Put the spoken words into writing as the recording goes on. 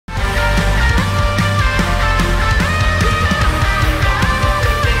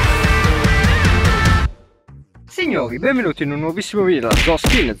signori, benvenuti in un nuovissimo video della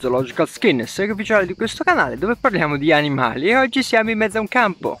Zooski, Zoological Skin, serie ufficiale di questo canale dove parliamo di animali e oggi siamo in mezzo a un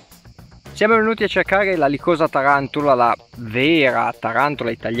campo. Siamo venuti a cercare la Lycosa tarantula, la vera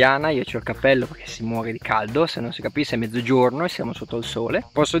tarantola italiana. Io c'ho il cappello perché si muore di caldo, se non si capisse è mezzogiorno e siamo sotto il sole.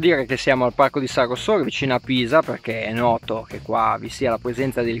 Posso dire che siamo al parco di San Rosso vicino a Pisa, perché è noto che qua vi sia la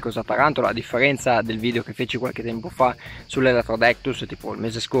presenza di Lycosa tarantola, a differenza del video che feci qualche tempo fa sull'Electrodectus, tipo il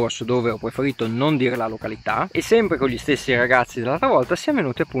mese scorso, dove ho preferito non dire la località. E sempre con gli stessi ragazzi dell'altra volta siamo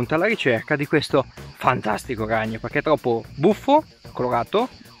venuti appunto alla ricerca di questo fantastico ragno, perché è troppo buffo, colorato,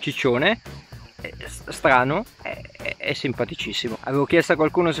 ciccione, strano e simpaticissimo. Avevo chiesto a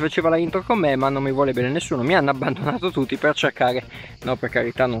qualcuno se faceva la intro con me, ma non mi vuole bene nessuno, mi hanno abbandonato tutti per cercare, no, per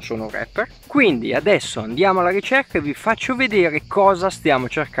carità, non sono un rapper. Quindi adesso andiamo alla ricerca e vi faccio vedere cosa stiamo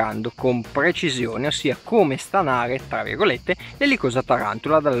cercando con precisione, ossia come stanare, tra virgolette, le Lycosa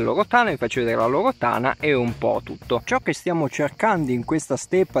tarantula dalle loro tane. Vi faccio vedere la loro tana e un po' tutto. Ciò che stiamo cercando in questa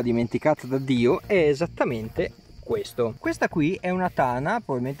steppa dimenticata da Dio è esattamente questo. Questa qui è una tana,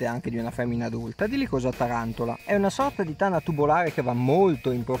 probabilmente anche di una femmina adulta, di Lycosa tarantola. È una sorta di tana tubolare che va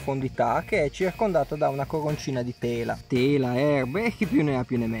molto in profondità, che è circondata da una coroncina di tela, erbe e chi più ne ha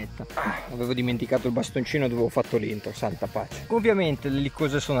più ne metta. Avevo dimenticato il bastoncino dove ho fatto l'intro, santa pace. Ovviamente le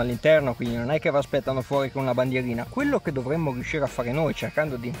Lycose sono all'interno, quindi non è che vi aspettano fuori con una bandierina. Quello che dovremmo riuscire a fare noi,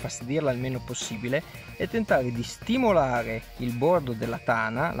 cercando di infastidirla il meno possibile, è tentare di stimolare il bordo della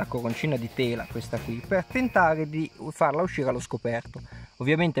tana, la coroncina di tela, questa qui, per tentare di farla uscire allo scoperto.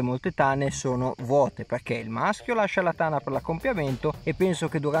 Ovviamente molte tane sono vuote perché il maschio lascia la tana per l'accoppiamento e penso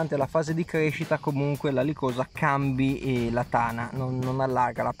che durante la fase di crescita comunque la Lycosa cambi la tana, non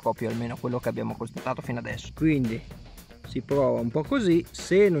allargala proprio, almeno quello che abbiamo constatato fino adesso. Quindi si prova un po' così,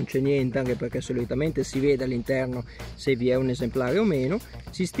 se non c'è niente, anche perché solitamente si vede all'interno se vi è un esemplare o meno,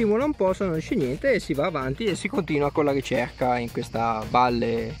 si stimola un po', se non c'è niente e si va avanti e si continua con la ricerca in questa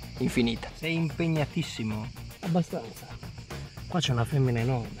valle infinita. Sei impegnatissimo? Abbastanza. Qua c'è una femmina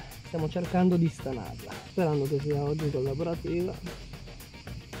enorme, stiamo cercando di stanarla, sperando che sia oggi collaborativa.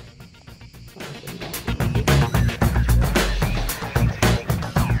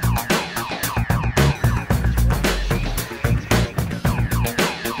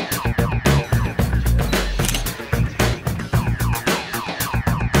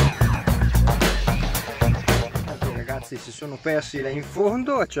 Ok ragazzi, si sono persi là in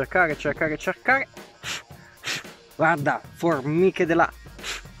fondo a cercare. Guarda, formiche della...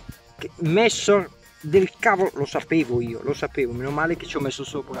 che messo del cavolo, lo sapevo io, lo sapevo, meno male che ci ho messo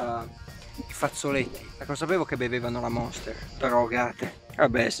sopra i fazzoletti, perché lo sapevo che bevevano la Monster, drogate.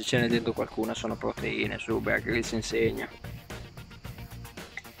 Vabbè, se ce n'è dentro qualcuna sono proteine, su Bear Grylls insegna.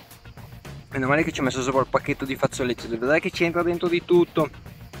 Meno male che ci ho messo sopra il pacchetto di fazzoletti, vedrai che ci entra dentro di tutto.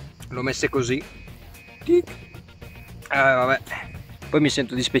 L'ho messe così. Vabbè. Poi mi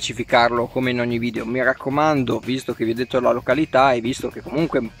sento di specificarlo come in ogni video, mi raccomando, visto che vi ho detto la località e visto che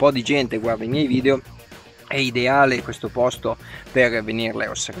comunque un po' di gente guarda i miei video, è ideale questo posto per venirle a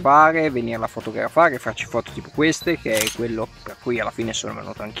osservare, venirla a fotografare, farci foto tipo queste, che è quello per cui alla fine sono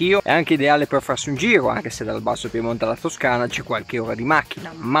venuto anch'io. È anche ideale per farsi un giro, anche se dal basso Piemonte alla Toscana c'è qualche ora di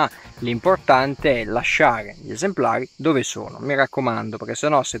macchina, ma l'importante è lasciare gli esemplari dove sono, mi raccomando, perché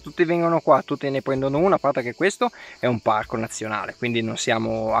sennò se tutti vengono qua, tutti ne prendono una, a parte che questo è un parco nazionale, quindi non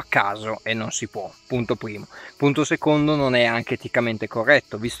siamo a caso e non si può, punto primo. Punto secondo, non è anche eticamente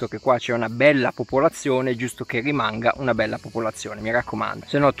corretto, visto che qua c'è una bella popolazione, è giusto che rimanga una bella popolazione, mi raccomando,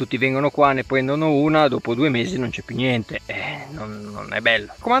 se no tutti vengono qua, ne prendono una, dopo 2 mesi non c'è più niente, non è bello.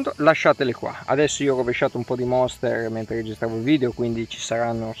 Mi raccomando, lasciatele qua. Adesso io ho rovesciato un po' di Monster mentre registravo il video, quindi ci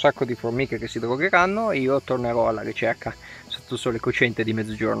saranno un sacco di formiche che si drogheranno e io tornerò alla ricerca sotto il sole cocente di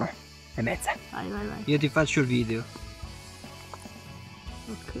mezzogiorno e mezza. Vai. Io ti faccio il video.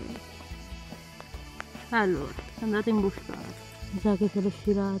 Ok. Allora, andate in buscata. Mi sa che sarà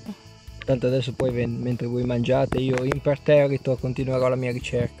sfilata. Tanto adesso poi mentre voi mangiate io imperterrito continuerò la mia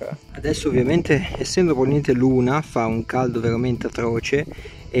ricerca. Adesso ovviamente essendo proveniente l'una fa un caldo veramente atroce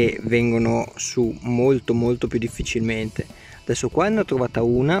e vengono su molto più difficilmente. Adesso qua ne ho trovata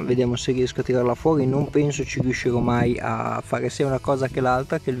una, vediamo se riesco a tirarla fuori, non penso ci riuscirò mai a fare sia una cosa che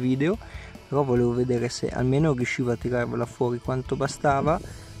l'altra, che il video, però volevo vedere se almeno riuscivo a tirarvela fuori quanto bastava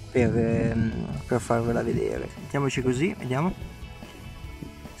per farvela vedere. Mettiamoci così, vediamo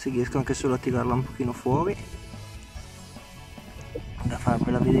se riesco anche solo a tirarla un pochino fuori da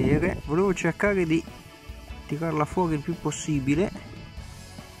farvela vedere. Volevo cercare di tirarla fuori il più possibile,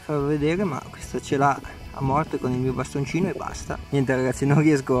 farvela vedere, ma questa ce l'ha a morte con il mio bastoncino e basta. Niente ragazzi, non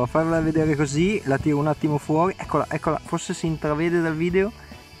riesco a farvela vedere così, la tiro un attimo fuori, eccola, forse si intravede dal video,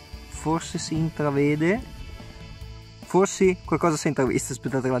 forse si intravede, Forse qualcosa si è intravisto,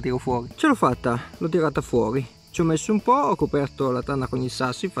 aspettate che la tiro fuori. Ce l'ho fatta, l'ho tirata fuori. Ci ho messo un po', ho coperto la tanna con il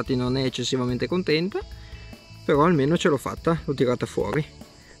sasso, infatti non è eccessivamente contenta, però almeno ce l'ho fatta, l'ho tirata fuori.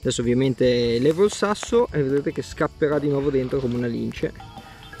 Adesso ovviamente levo il sasso e vedete che scapperà di nuovo dentro come una lince.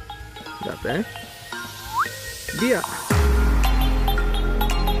 Guardate, via!